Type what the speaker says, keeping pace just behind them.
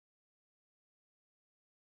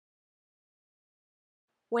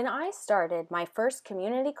When I started my first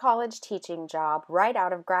community college teaching job right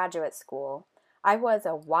out of graduate school, I was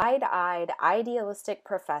a wide-eyed, idealistic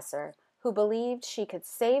professor who believed she could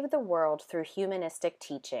save the world through humanistic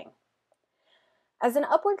teaching. As an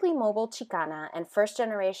upwardly mobile Chicana and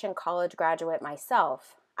first-generation college graduate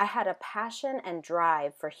myself, I had a passion and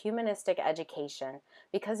drive for humanistic education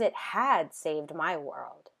because it had saved my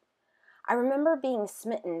world. I remember being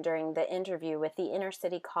smitten during the interview with the inner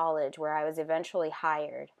city college where I was eventually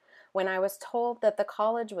hired, when I was told that the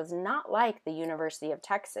college was not like the University of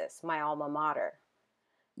Texas, my alma mater.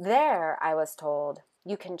 There, I was told,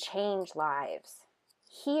 you can change lives.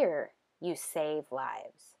 Here, you save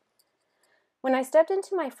lives. When I stepped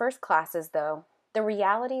into my first classes, though, the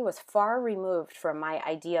reality was far removed from my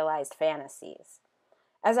idealized fantasies.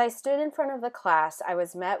 As I stood in front of the class, I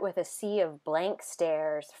was met with a sea of blank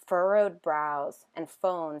stares, furrowed brows, and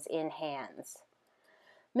phones in hands.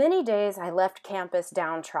 Many days I left campus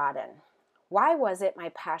downtrodden. Why was it my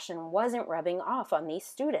passion wasn't rubbing off on these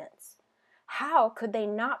students? How could they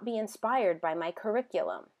not be inspired by my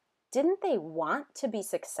curriculum? Didn't they want to be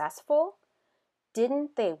successful?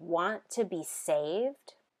 Didn't they want to be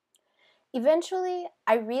saved? Eventually,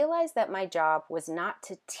 I realized that my job was not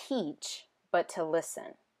to teach, but to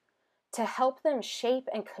listen, to help them shape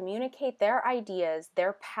and communicate their ideas,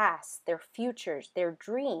 their pasts, their futures, their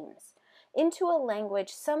dreams, into a language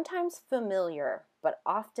sometimes familiar, but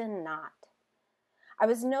often not. I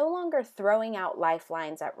was no longer throwing out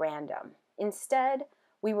lifelines at random. Instead,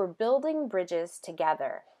 we were building bridges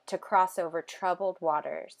together to cross over troubled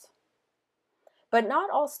waters. But not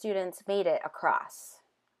all students made it across.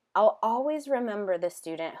 I'll always remember the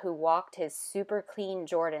student who walked his super clean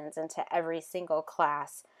Jordans into every single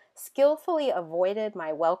class, skillfully avoided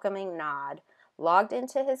my welcoming nod, logged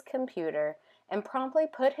into his computer, and promptly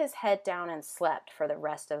put his head down and slept for the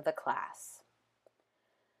rest of the class.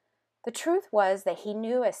 The truth was that he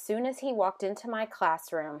knew as soon as he walked into my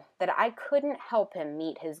classroom that I couldn't help him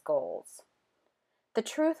meet his goals. The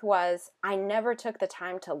truth was I never took the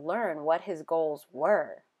time to learn what his goals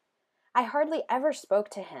were. I hardly ever spoke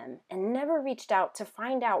to him and never reached out to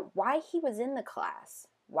find out why he was in the class,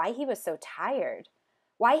 why he was so tired,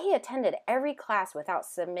 why he attended every class without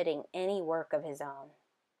submitting any work of his own.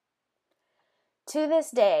 To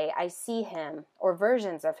this day, I see him, or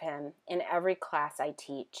versions of him, in every class I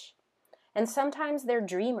teach. And sometimes they're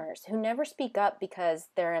dreamers who never speak up because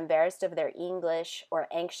they're embarrassed of their English or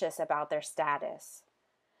anxious about their status.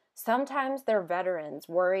 Sometimes they're veterans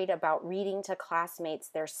worried about reading to classmates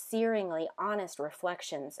their searingly honest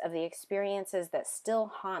reflections of the experiences that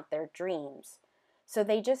still haunt their dreams, so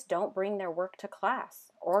they just don't bring their work to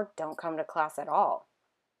class or don't come to class at all.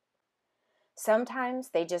 Sometimes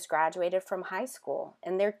they just graduated from high school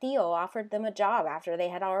and their Theo offered them a job after they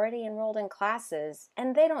had already enrolled in classes,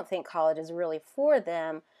 and they don't think college is really for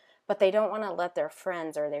them, but they don't want to let their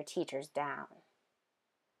friends or their teachers down.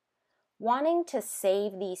 Wanting to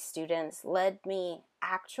save these students led me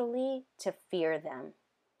actually to fear them,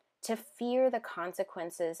 to fear the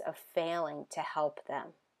consequences of failing to help them.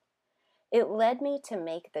 It led me to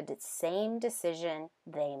make the same decision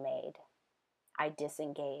they made. I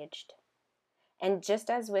disengaged. And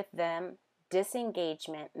just as with them,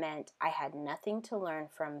 disengagement meant I had nothing to learn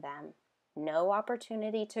from them, no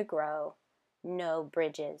opportunity to grow, no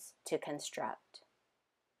bridges to construct.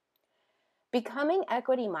 Becoming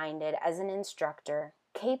equity-minded as an instructor,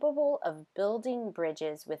 capable of building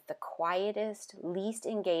bridges with the quietest, least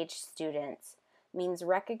engaged students, means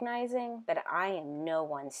recognizing that I am no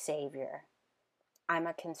one's savior. I'm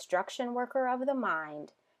a construction worker of the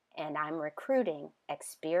mind, and I'm recruiting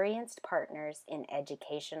experienced partners in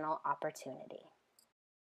educational opportunity.